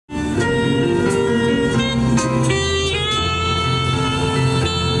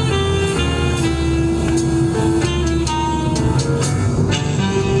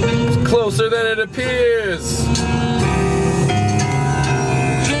appears.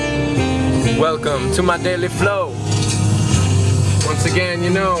 Welcome to my daily flow. Once again, you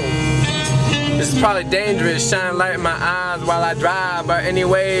know, this is probably dangerous, shine light in my eyes while I drive, but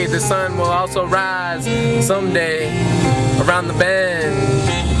anyway, the sun will also rise someday around the bend.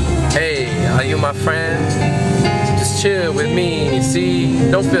 Hey, are you my friend? Just chill with me, see,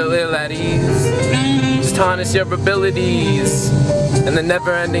 don't feel ill at ease. Just harness your abilities and the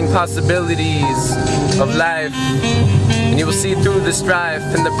never-ending possibilities of life, and you will see through the strife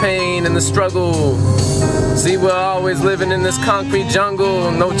and the pain and the struggle. See, we're always living in this concrete jungle,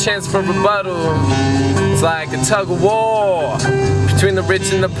 no chance for rebuttal. It's like a tug of war between the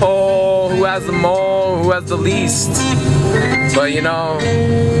rich and the poor, who has the more, who has the least. But you know,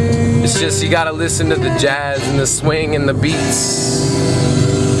 it's just you gotta listen to the jazz and the swing and the beats.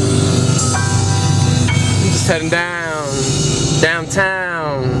 Just heading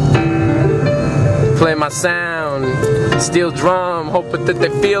downtown, play my sound, steel drum, hoping that they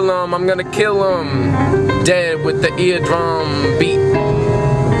feel them. I'm gonna kill them, dead with the eardrum beat.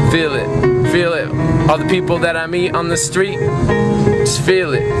 Feel it, feel it. All the people that I meet on the street, just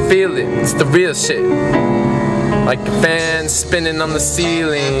feel it, it's the real shit. Like a fan spinning on the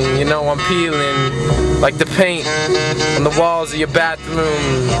ceiling, you know I'm peeling like the paint on the walls of your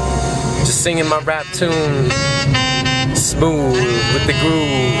bathroom. Just singing my rap tune, smooth with the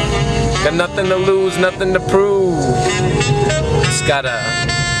groove. Got nothing to lose, nothing to prove. Just gotta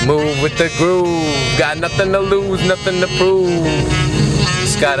move with the groove. Got nothing to lose, nothing to prove.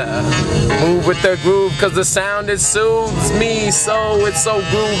 Just gotta move with the groove, cause the sound it soothes me so, it's so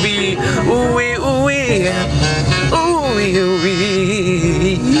groovy. Ooh-wee, ooh-wee, ooh-wee,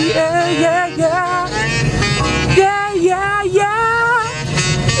 ooh-wee. Yeah, yeah, yeah. Yeah, yeah, yeah.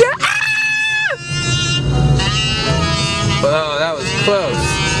 Yeah. Oh, that was close.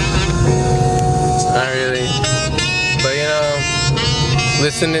 Not really. But you know,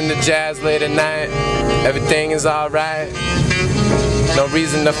 listening to jazz late at night, everything is alright. No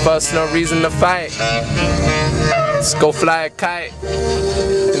reason to fuss, no reason to fight. Let's go fly a kite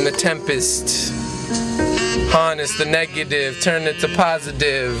in the tempest. Harness the negative, turn it to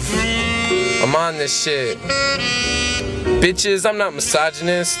positive. I'm on this shit. Bitches, I'm not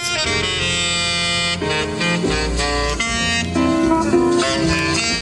misogynist.